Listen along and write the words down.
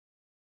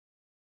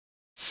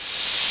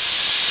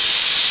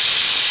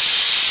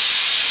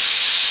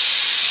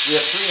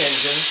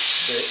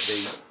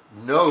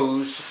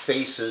nose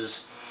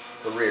faces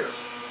the rear.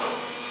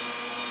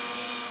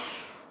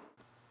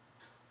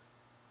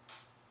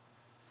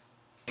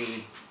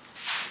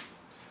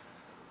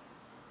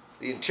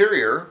 The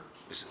interior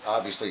is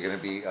obviously going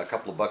to be a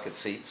couple of bucket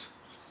seats,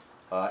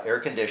 air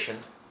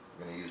conditioned.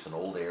 I'm going to use an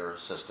old air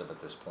system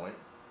at this point.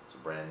 It's a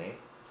brand name.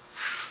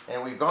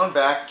 And we've gone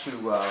back to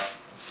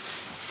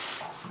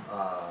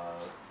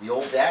the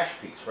old dash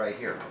piece right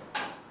here.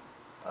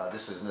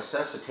 This is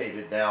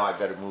necessitated now. I've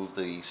got to move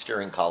the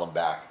steering column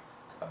back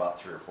about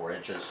 3 or 4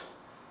 inches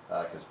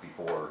because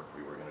before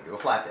we were going to do a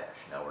flat dash.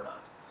 Now we're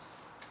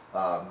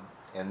not.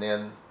 And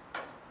then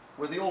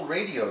where the old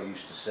radio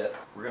used to sit,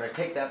 we're going to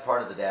take that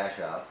part of the dash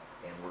off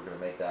and we're going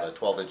to make that a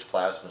 12-inch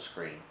plasma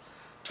screen,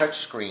 touch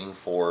screen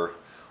for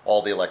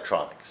all the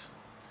electronics.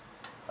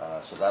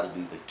 So that'll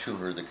be the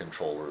tuner, the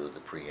controller, the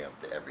preamp,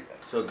 the everything.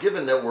 So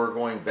given that we're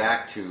going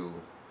back to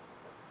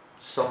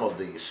some of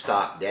the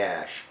stock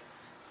dash,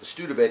 the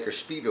Studebaker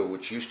Speedo,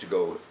 which used to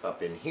go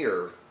up in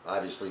here,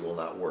 obviously will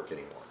not work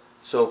anymore.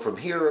 So from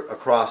here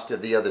across to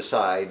the other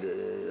side,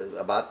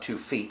 about 2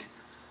 feet,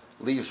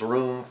 leaves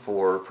room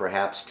for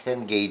perhaps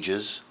 10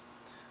 gauges.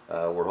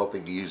 We're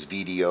hoping to use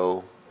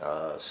VDO,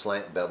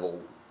 slant bevel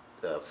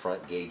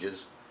front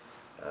gauges,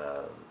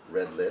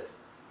 red lit,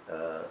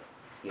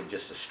 in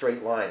just a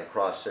straight line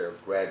across there,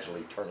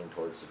 gradually turning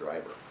towards the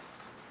driver.